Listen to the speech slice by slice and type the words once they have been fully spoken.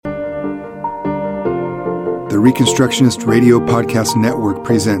Reconstructionist Radio Podcast Network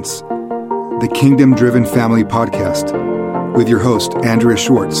presents the Kingdom Driven Family Podcast with your host, Andrea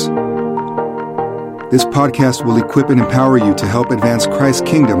Schwartz. This podcast will equip and empower you to help advance Christ's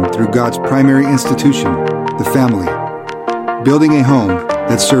kingdom through God's primary institution, the family, building a home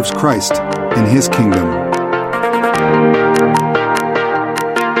that serves Christ and His kingdom.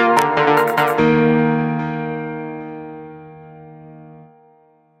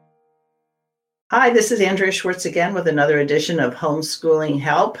 Hi, this is Andrea Schwartz again with another edition of Homeschooling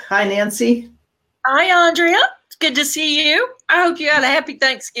Help. Hi, Nancy. Hi, Andrea. It's good to see you. I hope you had a happy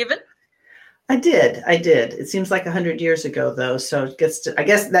Thanksgiving. I did. It seems like 100 years ago, though, so it gets to, I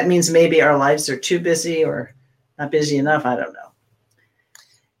guess that means maybe our lives are too busy or not busy enough. I don't know.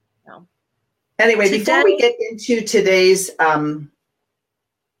 No. Anyway, before we get into today's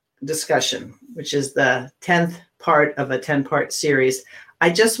discussion, which is the 10th part of a 10-part series, I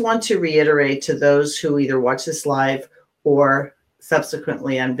just want to reiterate to those who either watch this live or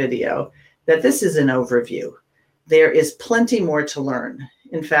subsequently on video that this is an overview. There is plenty more to learn.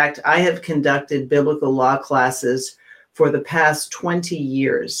 In fact, I have conducted biblical law classes for the past 20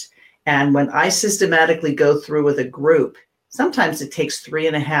 years. And when I systematically go through with a group, sometimes it takes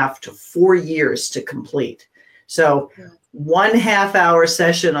 3.5 to 4 years to complete. So 1 half-hour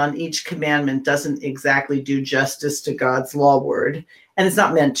session on each commandment doesn't exactly do justice to God's law word. And it's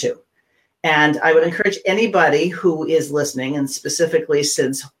not meant to. And I would encourage anybody who is listening, and specifically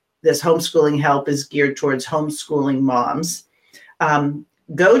since this homeschooling help is geared towards homeschooling moms,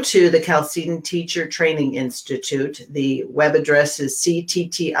 go to the Chalcedon Teacher Training Institute. The web address is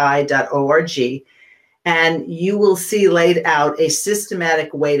ctti.org, and you will see laid out a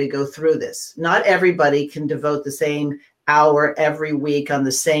systematic way to go through this. Not everybody can devote the same hour every week on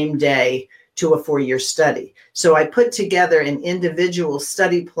the same day to a 4-year study. So I put together an individual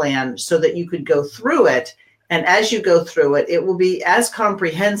study plan so that you could go through it. And as you go through it, it will be as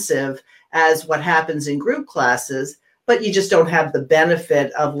comprehensive as what happens in group classes, but you just don't have the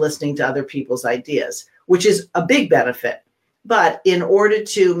benefit of listening to other people's ideas, which is a big benefit. But in order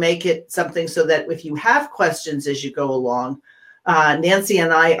to make it something so that if you have questions as you go along, Nancy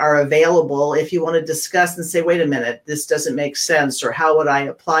and I are available if you want to discuss and say, wait a minute, this doesn't make sense, or how would I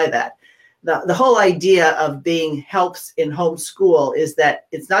apply that? The whole idea of being helps in homeschool is that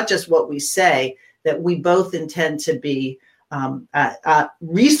it's not just what we say, that we both intend to be a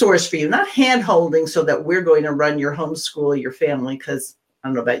resource for you, not hand-holding so that we're going to run your homeschool, your family, because I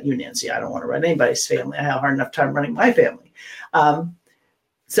don't know about you, Nancy, I don't want to run anybody's family. I have a hard enough time running my family.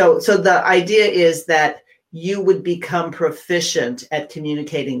 So the idea is that you would become proficient at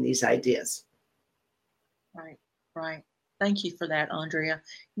communicating these ideas. Right. Thank you for that, Andrea.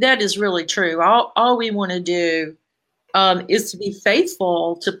 That is really true. All we want to do is to be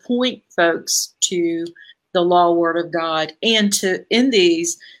faithful to point folks to the law word of God, and to in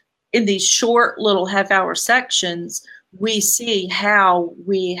these short little half-hour sections, we see how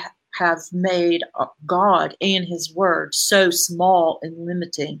we have made God and His word so small and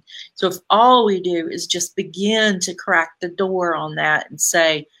limiting. So if all we do is just begin to crack the door on that and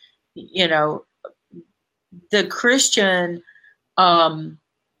say, the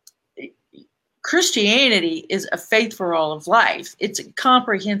Christianity is a faith for all of life. It's a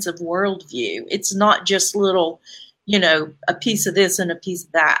comprehensive worldview. It's not just little, a piece of this and a piece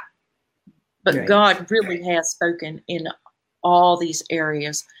of that. But right. God really has spoken in all these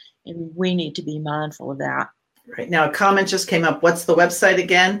areas, and we need to be mindful of that. Right. Now, a comment just came up. What's the website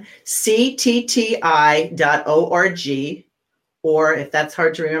again? ctti.org. Or if that's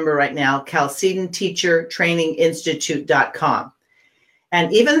hard to remember right now, ChalcedonTeacherTrainingInstitute.com.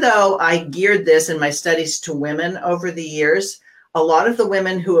 And even though I geared this in my studies to women over the years, a lot of the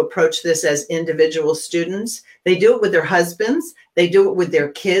women who approach this as individual students, they do it with their husbands, they do it with their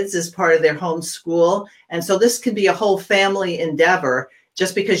kids as part of their homeschool. And so this could be a whole family endeavor.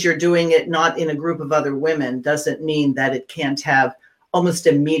 Just because you're doing it not in a group of other women doesn't mean that it can't have almost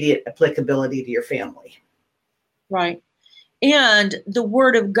immediate applicability to your family. Right. And the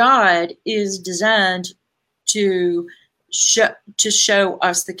Word of God is designed to show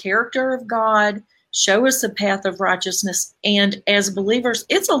us the character of God, show us the path of righteousness. And as believers,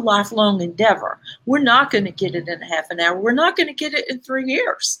 it's a lifelong endeavor. We're not going to get it in half an hour. We're not going to get it in 3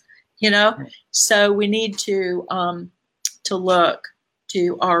 years, So we need to look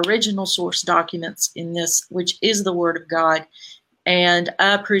to our original source documents in this, which is the Word of God. And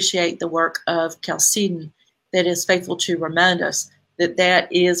I appreciate the work of Chalcedon that is faithful to remind us that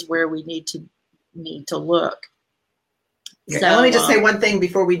is where we need to look. So, let me just say one thing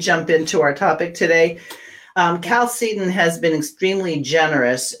before we jump into our topic today. Chalcedon has been extremely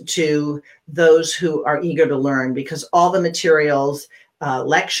generous to those who are eager to learn, because all the materials,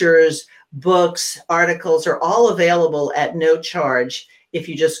 lectures, books, articles are all available at no charge if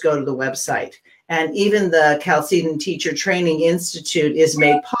you just go to the website. And even the Chalcedon Teacher Training Institute is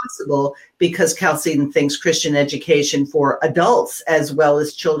made possible because Chalcedon thinks Christian education for adults as well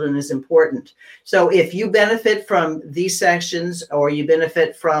as children is important. So if you benefit from these sections, or you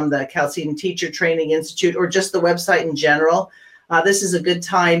benefit from the Chalcedon Teacher Training Institute, or just the website in general, this is a good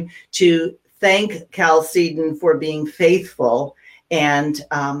time to thank Chalcedon for being faithful. And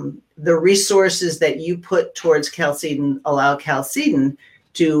the resources that you put towards Chalcedon allow Chalcedon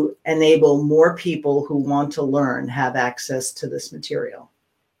to enable more people who want to learn have access to this material.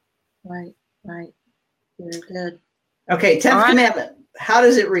 Right. Very good. Okay, 10th commandment. How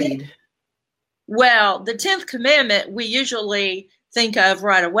does it read? Well, the 10th commandment we usually think of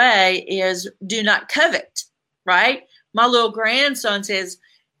right away is do not covet, right? My little grandson says,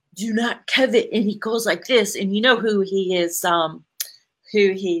 do not covet, and he goes like this. And you know who he is,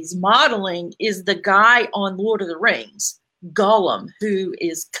 who he's modeling is the guy on Lord of the Rings, Gollum, who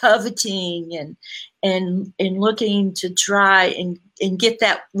is coveting and looking to try and get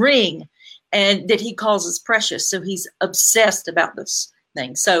that ring, and that he calls as precious. So he's obsessed about this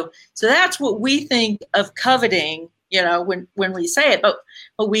thing. So that's what we think of coveting, when we say it.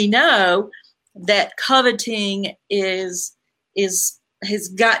 But we know that coveting has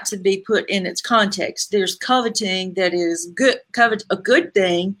got to be put in its context. There's coveting that is good, a good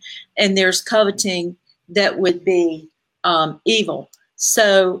thing, and there's coveting that would be evil.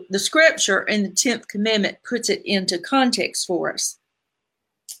 So the scripture in the 10th commandment puts it into context for us.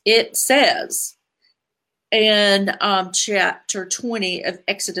 It says in chapter 20 of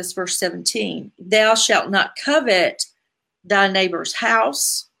Exodus, verse 17, thou shalt not covet thy neighbor's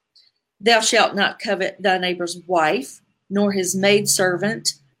house, thou shalt not covet thy neighbor's wife, nor his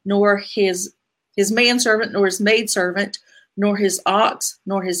maidservant, nor his manservant, nor his maidservant, nor his ox,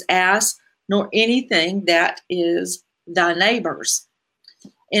 nor his ass, nor anything that is thy neighbor's.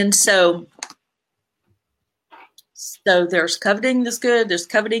 And so there's coveting that's good, there's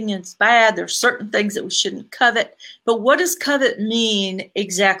coveting that's bad, there's certain things that we shouldn't covet. But what does covet mean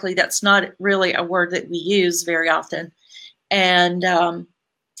exactly? That's not really a word that we use very often. And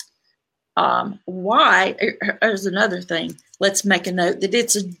why? There's another thing. Let's make a note that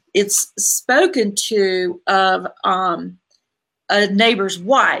it's spoken to of a neighbor's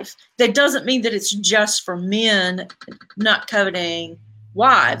wife. That doesn't mean that it's just for men not coveting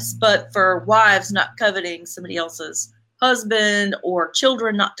wives, but for wives not coveting somebody else's husband, or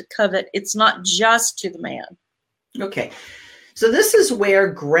children not to covet. It's not just to the man. Okay. So this is where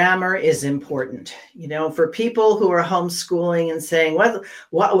grammar is important. For people who are homeschooling and saying,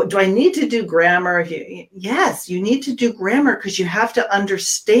 what do I need to do grammar? Yes, you need to do grammar, because you have to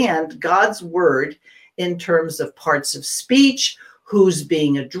understand God's word in terms of parts of speech, who's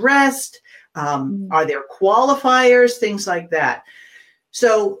being addressed, are there qualifiers, things like that.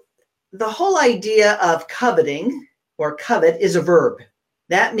 So the whole idea of coveting or covet is a verb.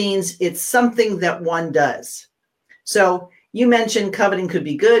 That means it's something that one does. So you mentioned coveting could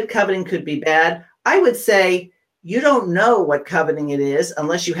be good, coveting could be bad. I would say you don't know what coveting it is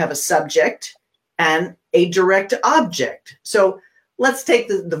unless you have a subject and a direct object. So let's take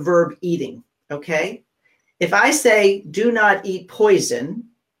the verb eating, okay? If I say do not eat poison,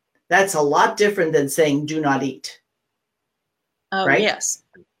 that's a lot different than saying do not eat. Oh, right? Yes.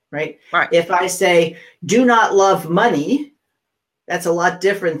 Right? Right. If I say do not love money, that's a lot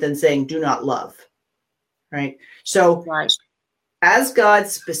different than saying do not love. Right? So right. As God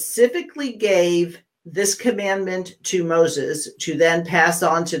specifically gave this commandment to Moses to then pass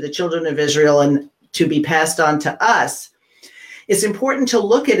on to the children of Israel and to be passed on to us, it's important to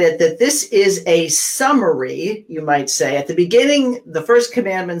look at it that this is a summary, you might say. At the beginning, the first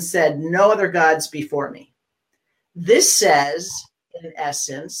commandment said, no other gods before me. This says, in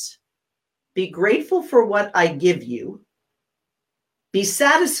essence, be grateful for what I give you, be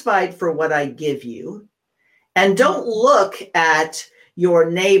satisfied for what I give you, and don't look at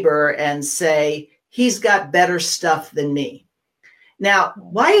your neighbor and say, he's got better stuff than me. Now,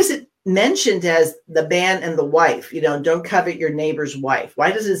 why is it mentioned as the man and the wife? Don't covet your neighbor's wife.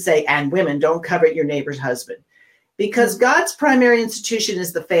 Why does it say, and women, don't covet your neighbor's husband? Because God's primary institution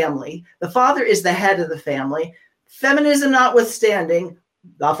is the family. The father is the head of the family. Feminism notwithstanding,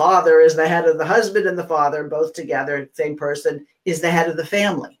 the father is the head of the husband, and the father, both together, same person, is the head of the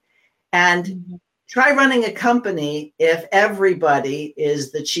family. And try running a company if everybody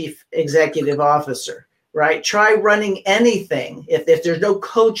is the chief executive officer, right? Try running anything if there's no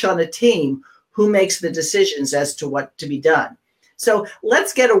coach on a team. who makes the decisions as to what to be done. So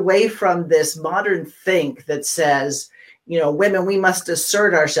let's get away from this modern think that says, women, we must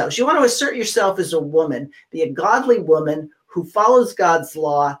assert ourselves. You want to assert yourself as a woman, be a godly woman who follows God's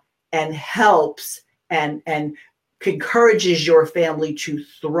law and helps and encourages your family to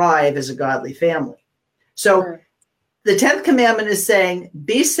thrive as a godly family. So the 10th commandment is saying,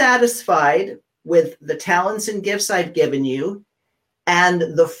 be satisfied with the talents and gifts I've given you and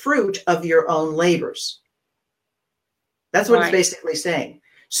the fruit of your own labors. That's what it's basically saying.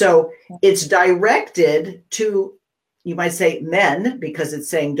 So it's directed to, you might say, men, because it's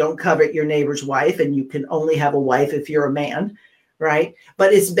saying don't covet your neighbor's wife, and you can only have a wife if you're a man, right?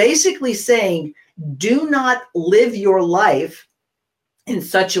 But it's basically saying, do not live your life in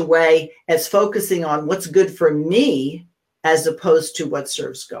such a way as focusing on what's good for me as opposed to what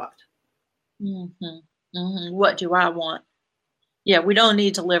serves God. What do I want? Yeah, we don't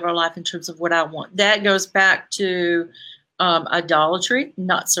need to live our life in terms of what I want. That goes back to idolatry,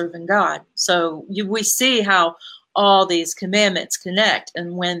 not serving God. So we see how all these commandments connect.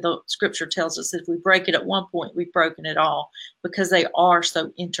 And when the scripture tells us if we break it at one point, we've broken it all, because they are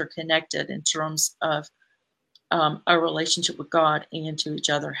so interconnected in terms of our relationship with God and to each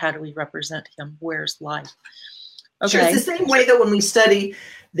other. How do we represent him? Where's life? Okay. Sure, it's the same way that when we study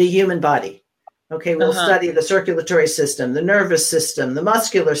the human body, okay, we'll study the circulatory system, the nervous system, the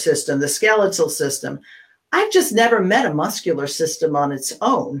muscular system, the skeletal system. I've just never met a muscular system on its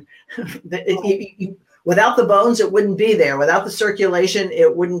own. Without the bones, it wouldn't be there. Without the circulation,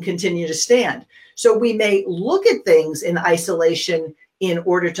 it wouldn't continue to stand. So we may look at things in isolation in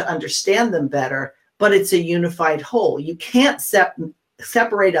order to understand them better, but it's a unified whole. You can't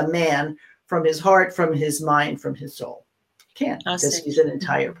separate a man from his heart, from his mind, from his soul. You can't, because he's an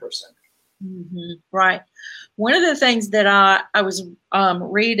entire person. Right. One of the things that I was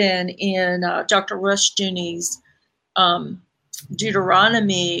reading in Dr. Rushdoony's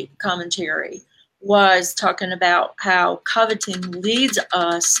Deuteronomy commentary was talking about how coveting leads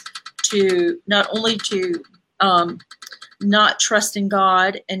us to not only to not trusting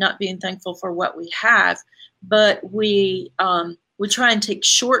God and not being thankful for what we have, but we try and take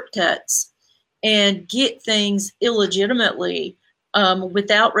shortcuts and get things illegitimately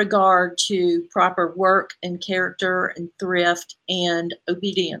without regard to proper work and character and thrift and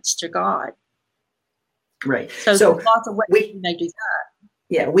obedience to God. Right. So there's lots of ways we may do that.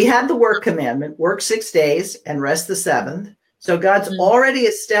 Yeah, we had the work commandment, work 6 days and rest the seventh. So God's already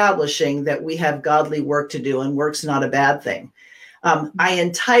establishing that we have godly work to do, and work's not a bad thing. I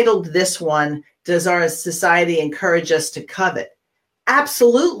entitled this one, does our society encourage us to covet?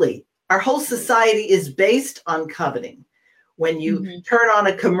 Absolutely. Our whole society is based on coveting. When you turn on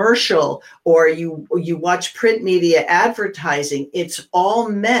a commercial or you watch print media advertising, it's all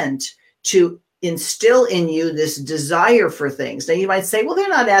meant to instill in you this desire for things. Now you might say, well, they're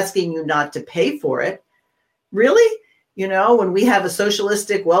not asking you not to pay for it. Really? When we have a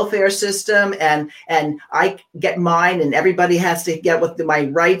socialistic welfare system and I get mine and everybody has to get what my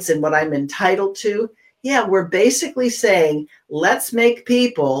rights and what I'm entitled to. Yeah, we're basically saying, let's make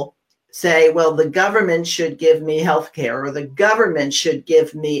people say, well, the government should give me health care, or the government should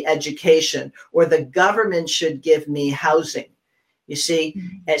give me education, or the government should give me housing. You see,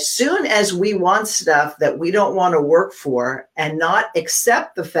 as soon as we want stuff that we don't want to work for and not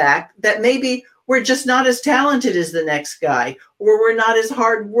accept the fact that maybe we're just not as talented as the next guy, or we're not as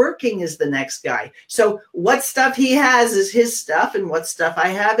hardworking as the next guy. So what stuff he has is his stuff, and what stuff I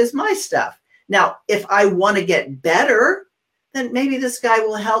have is my stuff. Now, if I want to get better, then maybe this guy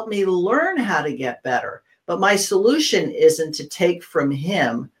will help me learn how to get better. But my solution isn't to take from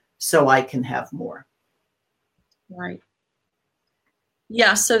him so I can have more. Right.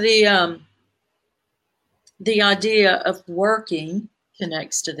 Yeah, so the idea of working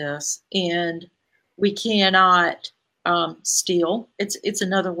connects to this, and we cannot steal. It's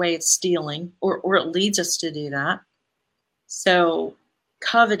another way of stealing, or it leads us to do that. So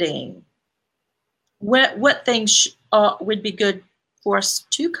coveting, what things would be good for us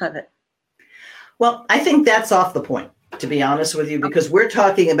to covet? Well, I think that's off the point, to be honest with you, because we're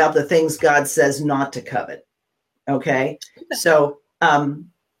talking about the things God says not to covet. Okay. So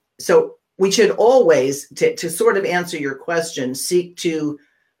we should always, to sort of answer your question, seek the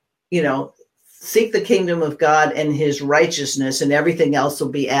kingdom of God and his righteousness, and everything else will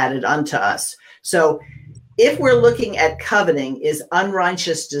be added unto us. So if we're looking at coveting is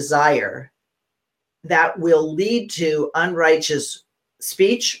unrighteous desire that will lead to unrighteous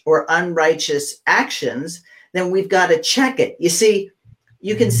speech or unrighteous actions, then we've got to check it. You see,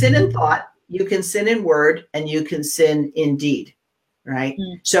 you can sin in thought, you can sin in word, and you can sin in deed. right?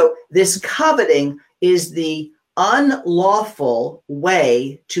 Mm. So this coveting is the unlawful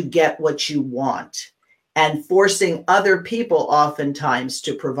way to get what you want and forcing other people oftentimes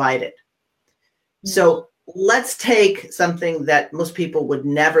to provide it. So let's take something that most people would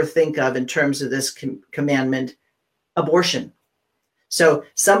never think of in terms of this commandment, abortion. So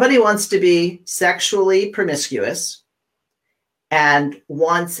somebody wants to be sexually promiscuous and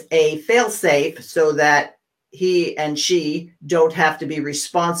wants a fail-safe so that he and she don't have to be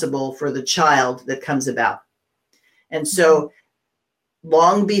responsible for the child that comes about. And so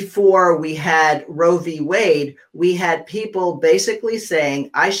long before we had Roe v. Wade, we had people basically saying,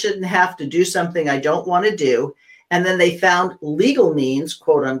 I shouldn't have to do something I don't want to do. And then they found legal means,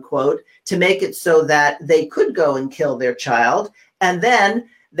 quote unquote, to make it so that they could go and kill their child. And then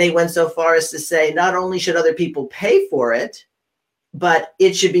they went so far as to say, not only should other people pay for it, but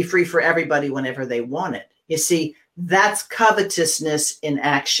it should be free for everybody whenever they want it. You see, that's covetousness in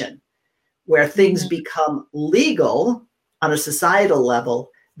action, where things become legal on a societal level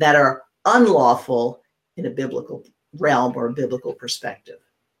that are unlawful in a biblical realm or a biblical perspective.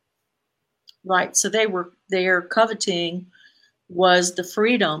 Right. So their coveting was the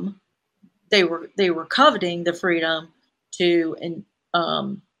freedom. They were coveting the freedom to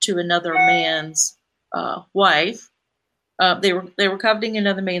another man's wife. They were coveting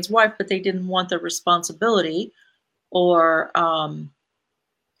another man's wife, but they didn't want the responsibility or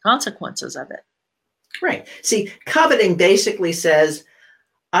consequences of it. Right. See, coveting basically says,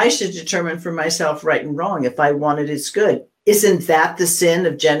 I should determine for myself right and wrong. If I want it, it's good. Isn't that the sin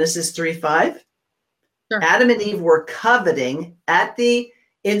of Genesis 3:5? Sure. Adam and Eve were coveting at the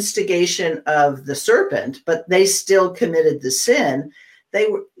instigation of the serpent, but they still committed the sin.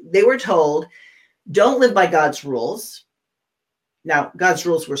 They were told, don't live by God's rules. Now, God's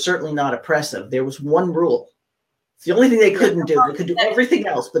rules were certainly not oppressive. There was one rule. It's the only thing they couldn't do. They could do everything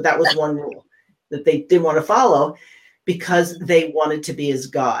else, but that was one rule that they didn't want to follow because they wanted to be as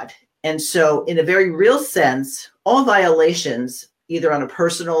God. And so in a very real sense, all violations, either on a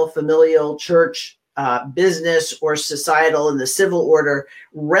personal, familial, church, business, or societal in the civil order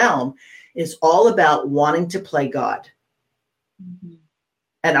realm, is all about wanting to play God. Mm-hmm.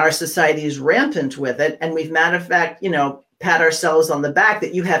 And our society is rampant with it. And we've, matter of fact, pat ourselves on the back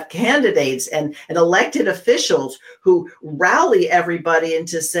that you have candidates and elected officials who rally everybody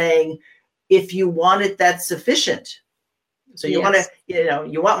into saying, if you want it, that's sufficient. So you want to,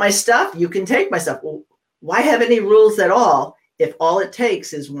 you want my stuff, you can take my stuff. Well, why have any rules at all if all it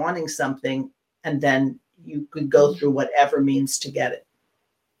takes is wanting something and then you could go through whatever means to get it?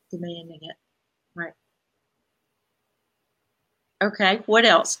 Demanding it. Right. Okay. What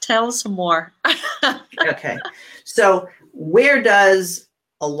else? Tell us some more. Okay. So where does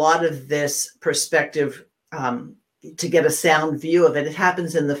a lot of this perspective, to get a sound view of it, it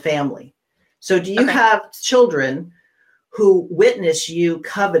happens in the family. So do you have children who witness you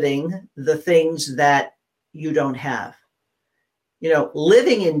coveting the things that you don't have?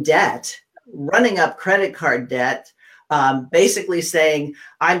 Living in debt, running up credit card debt, basically saying,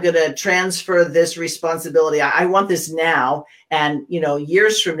 I'm going to transfer this responsibility. I want this now. And,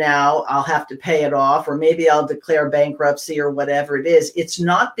 years from now, I'll have to pay it off, or maybe I'll declare bankruptcy or whatever it is. It's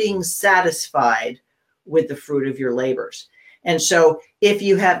not being satisfied with the fruit of your labors. And so if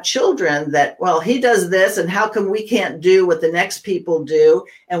you have children that, well, he does this, and how come we can't do what the next people do,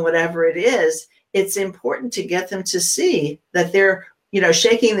 and whatever it is, it's important to get them to see that they're,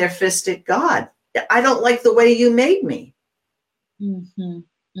 shaking their fist at God. I don't like the way you made me. Mm-hmm.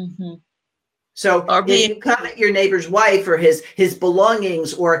 Mm-hmm. So if you covet your neighbor's wife or his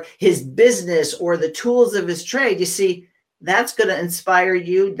belongings or his business or the tools of his trade, you see, that's going to inspire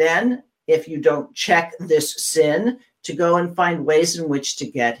you then, if you don't check this sin, to go and find ways in which to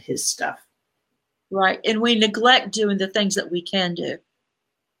get his stuff. Right. And we neglect doing the things that we can do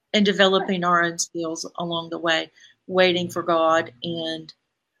and developing our own skills along the way, waiting for God and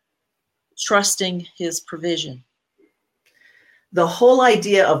trusting his provision. The whole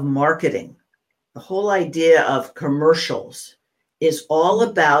idea of marketing, the whole idea of commercials is all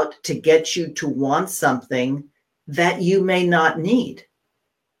about to get you to want something that you may not need.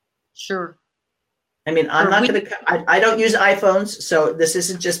 Sure. I mean, I'm not going to, I don't use iPhones, so this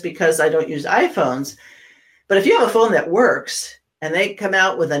isn't just because I don't use iPhones. But if you have a phone that works and they come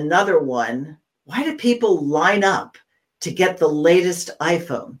out with another one, why do people line up to get the latest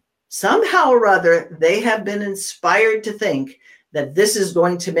iPhone? Somehow or other, they have been inspired to think that this is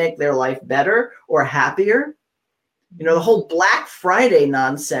going to make their life better or happier. The whole Black Friday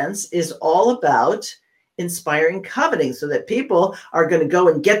nonsense is all about inspiring coveting so that people are going to go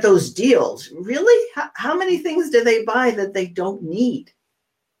and get those deals. Really? How many things do they buy that they don't need?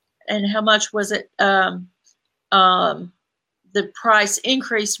 And how much was it? The price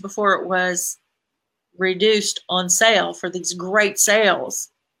increased before it was reduced on sale for these great sales.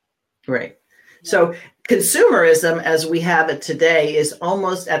 Right. So consumerism, as we have it today, is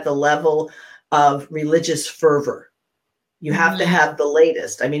almost at the level of religious fervor. You have to have the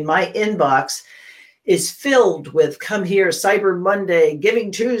latest. I mean, my inbox is filled with come here, Cyber Monday,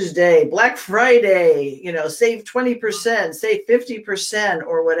 Giving Tuesday, Black Friday, save 20%, save 50%,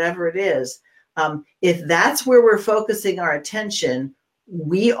 or whatever it is. If that's where we're focusing our attention,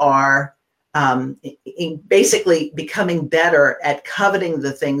 we are basically becoming better at coveting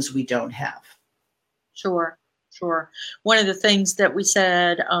the things we don't have. Sure. One of the things that we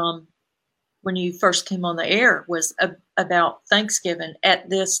said when you first came on the air was about Thanksgiving. At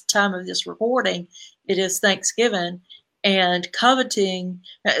this time of this recording, it is Thanksgiving, and coveting,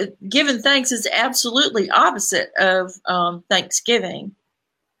 giving thanks is absolutely opposite of Thanksgiving.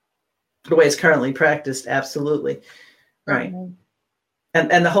 The way it's currently practiced, absolutely. Right.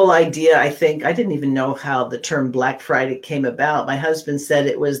 And the whole idea, I think, I didn't even know how the term Black Friday came about. My husband said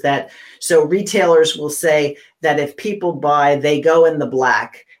it was that, so retailers will say that if people buy, they go in the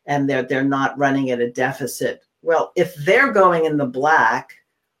black and they're not running at a deficit. Well, if they're going in the black,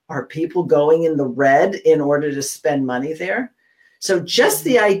 are people going in the red in order to spend money there? So just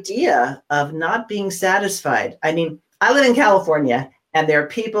the idea of not being satisfied. I mean, I live in California, and there are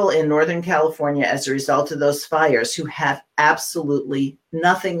people in Northern California as a result of those fires who have absolutely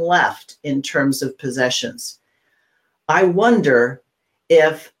nothing left in terms of possessions. I wonder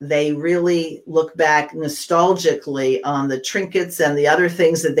if they really look back nostalgically on the trinkets and the other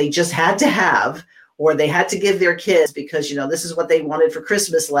things that they just had to have, or they had to give their kids because, this is what they wanted for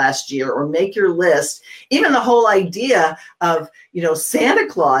Christmas last year, or make your list. Even the whole idea of, Santa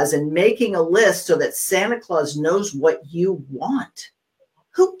Claus and making a list so that Santa Claus knows what you want.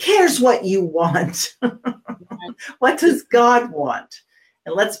 Who cares what you want? What does God want?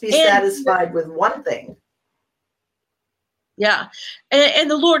 And let's be satisfied with one thing. Yeah.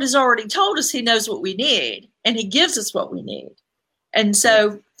 And the Lord has already told us he knows what we need, and he gives us what we need. And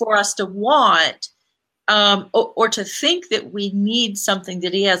so for us to want or to think that we need something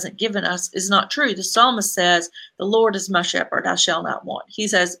that he hasn't given us is not true. The psalmist says, the Lord is my shepherd, I shall not want. He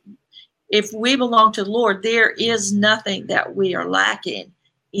says, if we belong to the Lord, there is nothing that we are lacking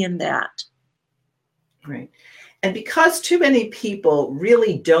in that. Right. And because too many people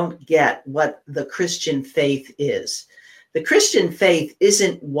really don't get what the Christian faith is. The Christian faith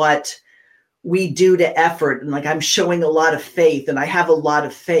isn't what we do to effort. And like, I'm showing a lot of faith and I have a lot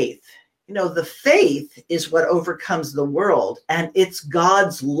of faith. The faith is what overcomes the world, and it's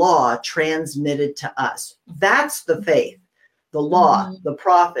God's law transmitted to us. That's the faith. The law, the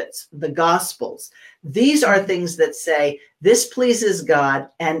prophets, the gospels. These are things that say, this pleases God,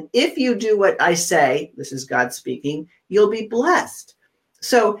 and if you do what I say, this is God speaking, you'll be blessed.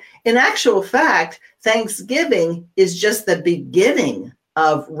 So in actual fact, Thanksgiving is just the beginning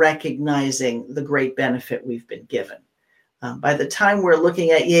of recognizing the great benefit we've been given. By the time we're looking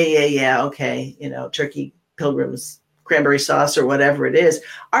at, okay, turkey, pilgrims, cranberry sauce, or whatever it is,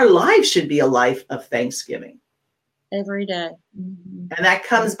 our life should be a life of thanksgiving. Every day. And that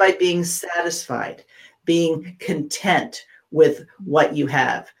comes by being satisfied, being content with what you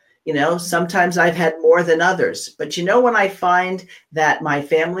have. Sometimes I've had more than others, but when I find that my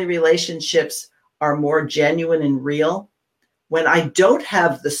family relationships are more genuine and real, when I don't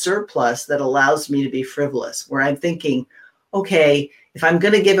have the surplus that allows me to be frivolous, where I'm thinking, okay, if I'm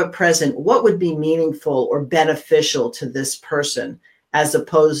going to give a present, what would be meaningful or beneficial to this person, as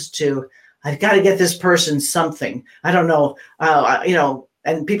opposed to, I've got to get this person something. I don't know,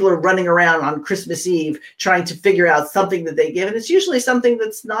 and people are running around on Christmas Eve trying to figure out something that they give. And it's usually something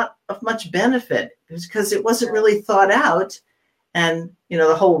that's not of much benefit because it wasn't really thought out. And,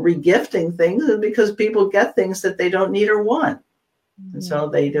 the whole regifting thing is because people get things that they don't need or want. And so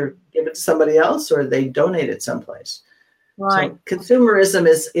they either give it to somebody else or they donate it someplace. Right. So consumerism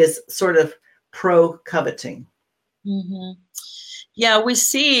is sort of pro-coveting. Mm-hmm. Yeah, we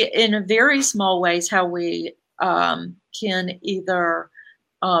see in very small ways how we can either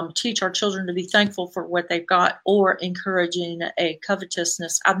teach our children to be thankful for what they've got or encouraging a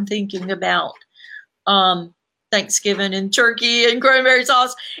covetousness. I'm thinking about Thanksgiving and turkey and cranberry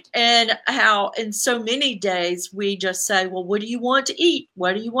sauce, and how in so many days we just say, well, what do you want to eat?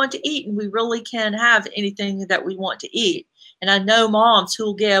 What do you want to eat? And we really can't have anything that we want to eat. And I know moms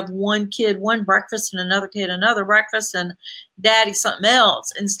who'll give one kid one breakfast and another kid another breakfast and daddy something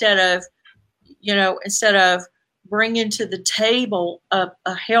else, instead of instead of bringing to the table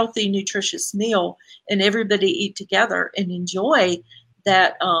a healthy, nutritious meal and everybody eat together and enjoy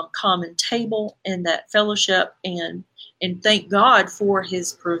that common table and that fellowship and thank God for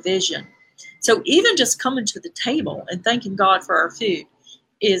his provision. So even just coming to the table and thanking God for our food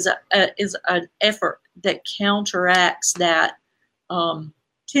is an effort that counteracts that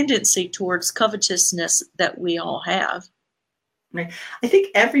tendency towards covetousness that we all have. Right. I think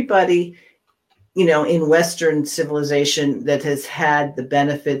everybody, in Western civilization that has had the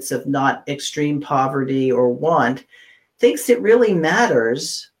benefits of not extreme poverty or want, thinks it really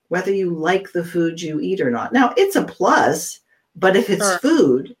matters whether you like the food you eat or not. Now, it's a plus, but if it's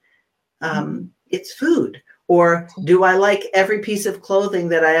food, it's food. Or do I like every piece of clothing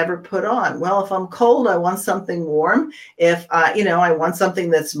that I ever put on? Well, if I'm cold, I want something warm. If I want something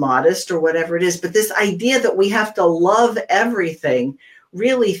that's modest or whatever it is. But this idea that we have to love everything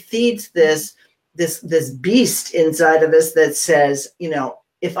really feeds this beast inside of us that says,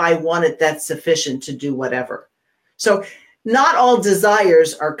 if I want it, that's sufficient to do whatever. So not all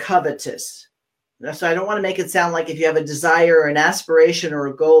desires are covetous. So I don't want to make it sound like if you have a desire or an aspiration or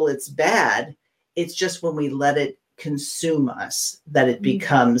a goal, it's bad. It's just when we let it consume us that it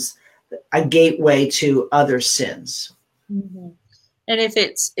becomes a gateway to other sins. Mm-hmm. And if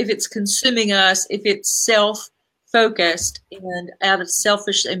it's consuming us, if it's self-focused and out of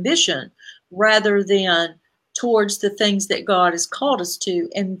selfish ambition, rather than towards the things that God has called us to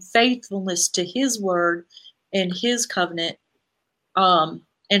and faithfulness to his word and his covenant,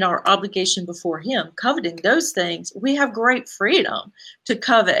 and our obligation before him, coveting those things, we have great freedom to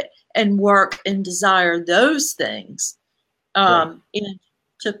covet and work and desire those things, and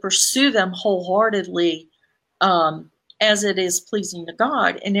to pursue them wholeheartedly, as it is pleasing to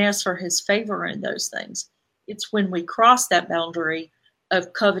God and ask for his favor in those things. It's when we cross that boundary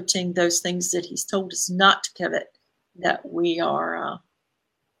of coveting those things that he's told us not to covet that we are out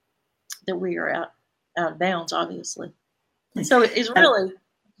of bounds, obviously. And so it's really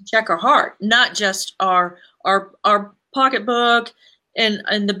check our heart, not just our pocketbook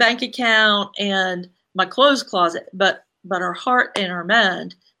and the bank account and my clothes closet, but our heart and our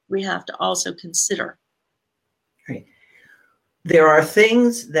mind we have to also consider. Right. There are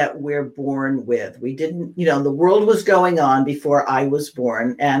things that we're born with. We didn't, the world was going on before I was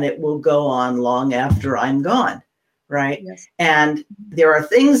born, and it will go on long after I'm gone. Right. Yes. And there are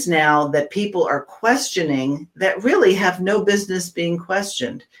things now that people are questioning that really have no business being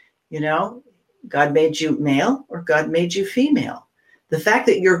questioned. God made you male or God made you female. The fact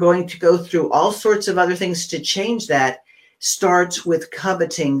that you're going to go through all sorts of other things to change that starts with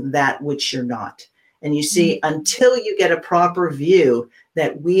coveting that which you're not. And you see, until you get a proper view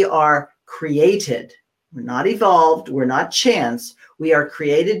that we are created, we're not evolved, we're not chance, we are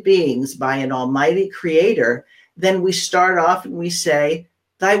created beings by an almighty creator, then we start off and we say,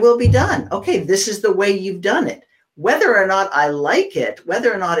 thy will be done. Okay, this is the way you've done it. Whether or not I like it,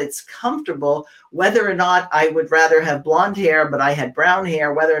 whether or not it's comfortable, whether or not I would rather have blonde hair, but I had brown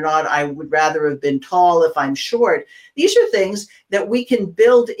hair, whether or not I would rather have been tall if I'm short. These are things that we can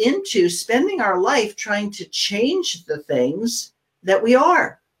build into spending our life trying to change the things that we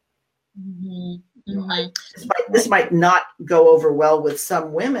are. Mm-hmm. Mm-hmm. This might not go over well with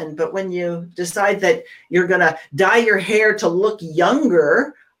some women, but when you decide that you're going to dye your hair to look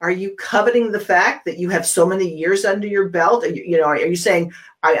younger, are you coveting the fact that you have so many years under your belt? Are you saying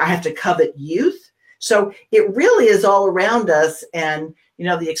I have to covet youth? So it really is all around us. And,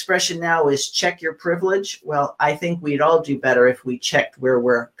 the expression now is check your privilege. Well, I think we'd all do better if we checked where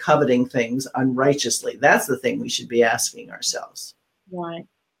we're coveting things unrighteously. That's the thing we should be asking ourselves. Right.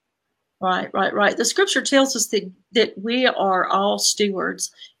 The scripture tells us that we are all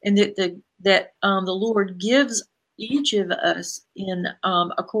stewards, and that the Lord gives each of us in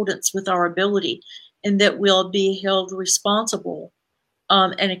accordance with our ability, and that we'll be held responsible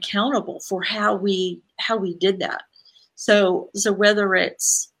and accountable for how we did that. So whether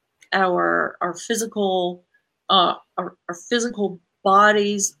it's our physical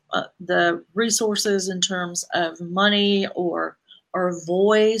bodies, the resources in terms of money or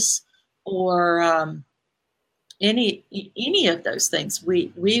voice, or any of those things,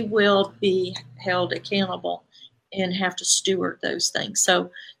 we will be held accountable and have to steward those things.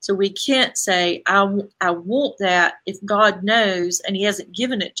 So we can't say, I want that, if God knows and he hasn't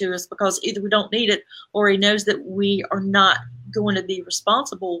given it to us, because either we don't need it or he knows that we are not going to be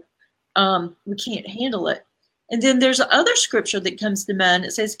responsible. We can't handle it. And then there's other scripture that comes to mind.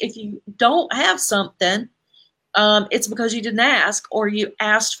 It says, if you don't have something, it's because you didn't ask, or you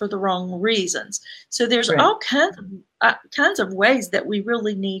asked for the wrong reasons. So there's all kinds of ways that we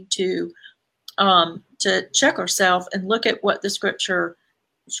really need to to check ourselves and look at what the scripture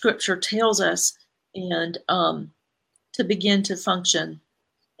tells us, and to begin to function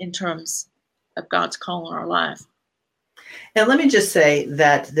in terms of God's call on our life. And let me just say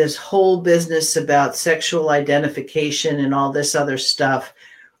that this whole business about sexual identification and all this other stuff,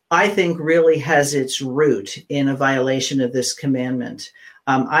 I think really has its root in a violation of this commandment.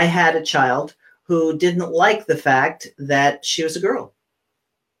 I had a child who didn't like the fact that she was a girl.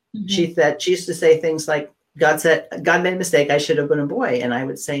 Mm-hmm. She used to say things like, God made a mistake, I should have been a boy. And I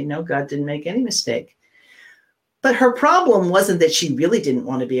would say, no, God didn't make any mistake. But her problem wasn't that she really didn't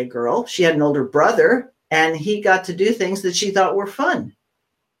want to be a girl. She had an older brother, and he got to do things that she thought were fun.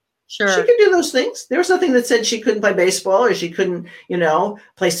 Sure. She could do those things. There was nothing that said she couldn't play baseball or she couldn't,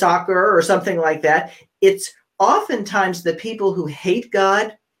 play soccer or something like that. It's oftentimes the people who hate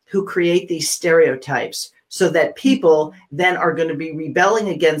God who create these stereotypes, so that people then are going to be rebelling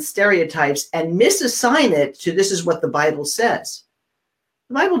against stereotypes and misassign it to this is what the Bible says.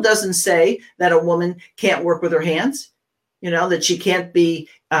 The Bible doesn't say that a woman can't work with her hands, that she can't be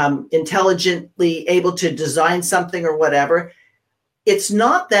intelligently able to design something or whatever. It's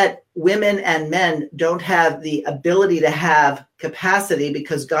not that women and men don't have the ability to have capacity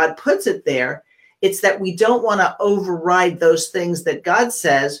because God puts it there. It's that we don't want to override those things that God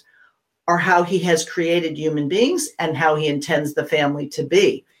says are how he has created human beings and how he intends the family to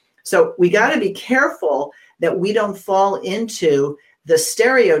be. So we got to be careful that we don't fall into the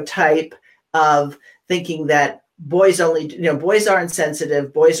stereotype of thinking that boys aren't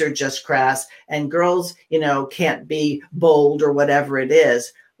sensitive, boys are just crass, and girls, can't be bold or whatever it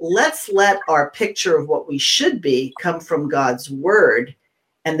is. Let's let our picture of what we should be come from God's word,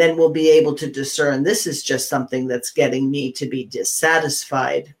 and then we'll be able to discern this is just something that's getting me to be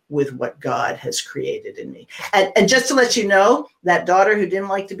dissatisfied with what God has created in me. And just to let you know, that daughter who didn't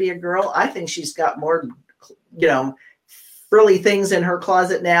like to be a girl, I think she's got more, frilly things in her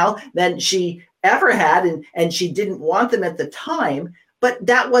closet now than she ever had. And she didn't want them at the time, but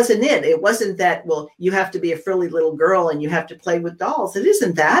that wasn't it. It wasn't that, well, you have to be a frilly little girl and you have to play with dolls. It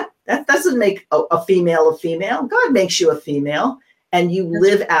isn't that. That doesn't make a female a female. God makes you a female. And you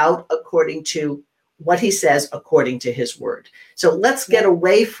live out according to what he says, according to his word. So let's get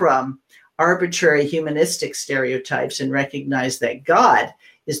away from arbitrary humanistic stereotypes and recognize that God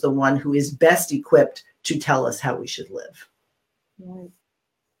is the one who is best equipped to tell us how we should live. Right.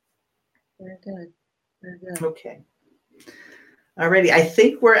 Very good. Very good. Okay. Alrighty. I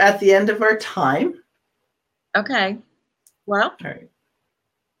think we're at the end of our time. Okay. Well, all right.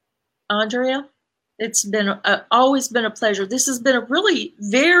 Andrea, it's been always been a pleasure. This has been I really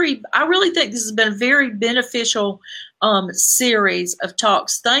think this has been a very beneficial series of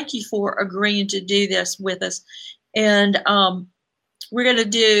talks. Thank you for agreeing to do this with us. And we're going to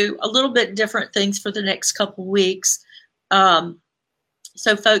do a little bit different things for the next couple weeks.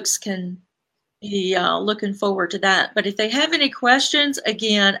 So folks can be looking forward to that. But if they have any questions,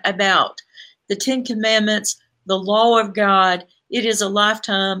 again, about the Ten Commandments, the law of God, it is a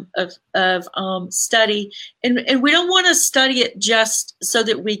lifetime of study. And we don't want to study it just so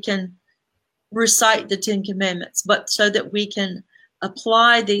that we can recite the Ten Commandments, but so that we can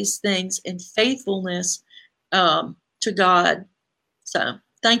apply these things in faithfulness to God. So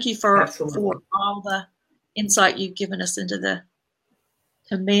thank you for all the insight you've given us into the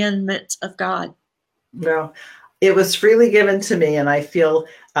commandments of God. Well, it was freely given to me, and I feel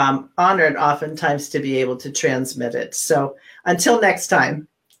honored oftentimes to be able to transmit it. So until next time.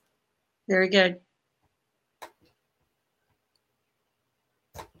 Very good.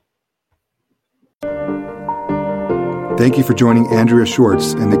 Thank you for joining Andrea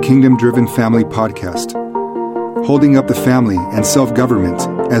Schwartz and the Kingdom Driven Family Podcast, holding up the family and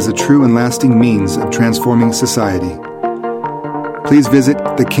self-government as a true and lasting means of transforming society. Please visit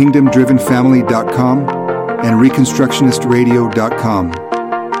thekingdomdrivenfamily.com and reconstructionistradio.com.